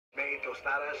homemade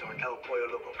tostadas or an El Pollo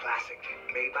Loco classic,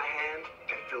 made by hand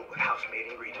and filled with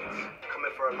house-made ingredients.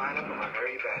 Coming for a lineup of my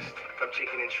very best, from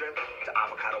chicken and shrimp to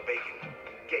avocado bacon.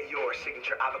 Get your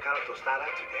signature avocado tostada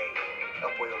today.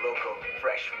 El Pollo Loco,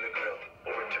 fresh from the grill.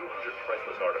 Over 200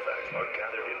 priceless artifacts are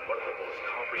gathered in one of the most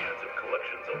comprehensive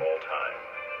collections of all time.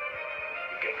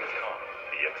 Genghis Khan,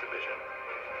 the exhibition.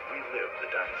 Relive the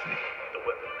dynasty, the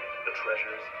weaponry, the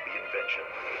treasures, the invention.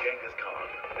 Genghis Khan,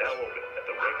 now open at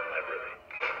the Reagan Library.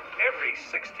 Every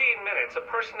 16 minutes, a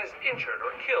person is injured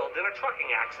or killed in a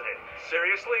trucking accident.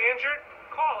 Seriously injured?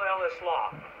 Call Ellis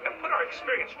Law and put our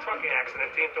experienced trucking accident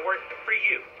team to work for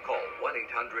you. Call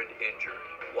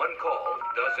 1-800-INJURED. One call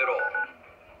does it all.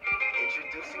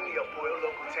 Introducing the El Pollo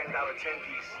Loco $10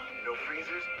 10-piece. No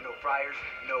freezers, no fryers,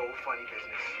 no funny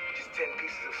business. Just 10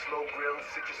 pieces of slow grilled,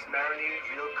 citrus marinated,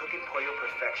 real cooking pollo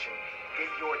perfection. Get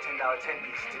your $10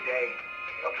 10-piece today.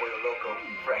 El Pollo Loco,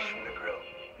 fresh from the grill.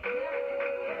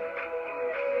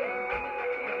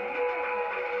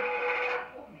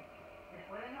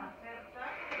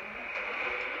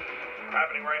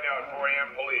 Happening right now at 4 a.m.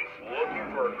 Police looking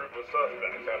for a group of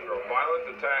suspects after a violent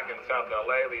attack in South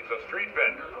LA leaves a street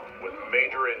vendor with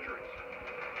major injuries.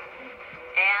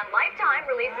 And Lifetime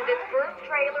releases its first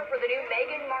trailer for the new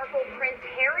Meghan Markle Prince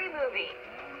Harry movie.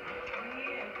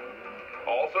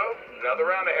 Also, another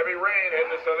round of heavy rain heading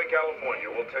to Southern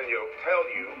California will tell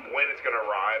you when it's going to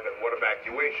arrive and what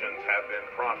evacuations have been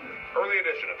prompted. Early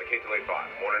edition of the KTLA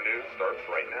 5 Morning News starts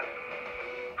right now.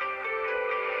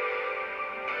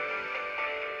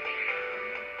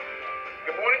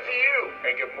 Good morning to you,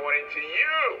 and good morning to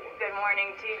you. Good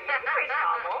morning to you,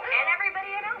 Schauble, and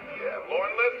everybody at home. Yeah, Lauren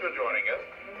Lyster joining us.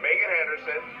 Megan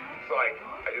Henderson. It's like,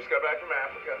 I just got back from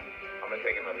Africa. I'm going to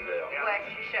take another day off. Yeah. Well,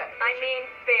 she should. I mean,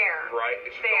 fair. Right?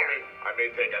 She fair. told me I may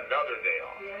take another day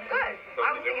off. Good. So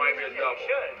it might be a double.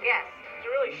 Should. Yes. You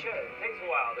really should. It takes a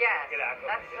while to Yes. get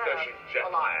acclimated. Because she's jet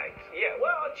lagged. Yeah,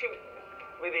 well,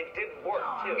 they did work,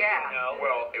 too. Yeah. You know?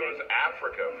 Well, it was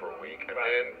Africa for a week, and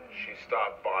then she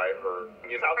stopped by her,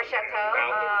 Her chateau?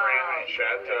 South of France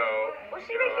chateau. Well,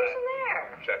 she vacation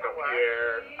there. Check up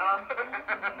Pierre.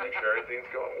 Oh. Make sure everything's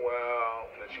going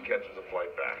well. And then she catches a flight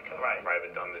back. Right.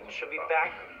 Private done this. She'll be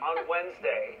back on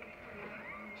Wednesday.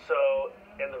 So,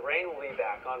 and the rain will be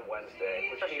back on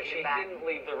Wednesday, which So means she'll be she back. didn't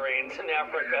leave the rains in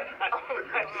Africa. Oh, I'm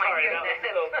my sorry,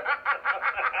 goodness.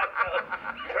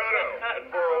 Toto at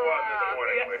 4:01 this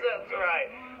morning. Yes, that's right.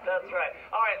 That's right.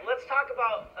 All right, let's talk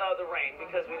about the rain,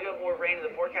 because we do have more rain in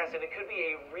the forecast, and it could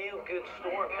be a real good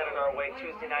storm headed our way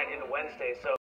Tuesday night into Wednesday. So